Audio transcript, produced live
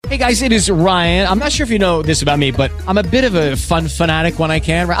Hey guys, it is Ryan. I'm not sure if you know this about me, but I'm a bit of a fun fanatic when I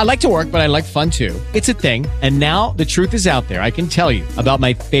can. I like to work, but I like fun too. It's a thing. And now the truth is out there. I can tell you about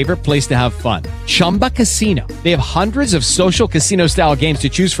my favorite place to have fun. Chumba Casino. They have hundreds of social casino style games to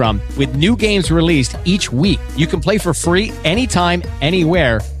choose from with new games released each week. You can play for free anytime,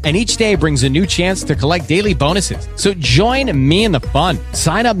 anywhere. And each day brings a new chance to collect daily bonuses. So join me in the fun.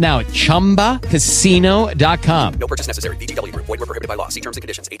 Sign up now at ChumbaCasino.com. No purchase necessary. VGW Group. Void where prohibited by law. See terms and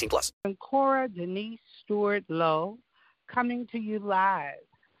conditions. 18+. And Cora Denise Stewart Lowe coming to you live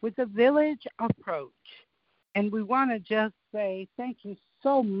with the Village Approach. And we want to just say thank you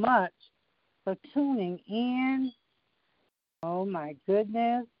so much for tuning in. Oh, my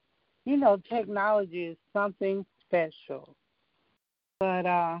goodness. You know, technology is something special. But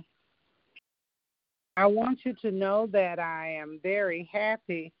I want you to know that I am very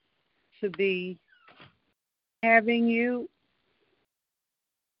happy to be having you.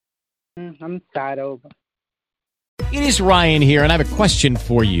 I'm start over. It is Ryan here, and I have a question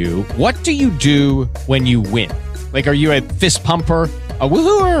for you. What do you do when you win? Like, are you a fist pumper, a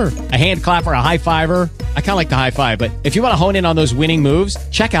woohooer, a hand clapper, a high fiver? I kind of like the high five, but if you want to hone in on those winning moves,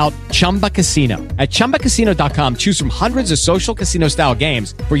 check out Chumba Casino. At ChumbaCasino.com, choose from hundreds of social casino style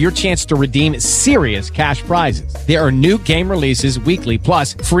games for your chance to redeem serious cash prizes. There are new game releases weekly,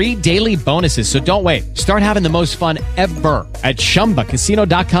 plus free daily bonuses. So don't wait. Start having the most fun ever at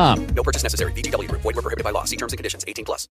ChumbaCasino.com. No purchase necessary. VGW Group. Void where prohibited by law. See terms and conditions. 18+.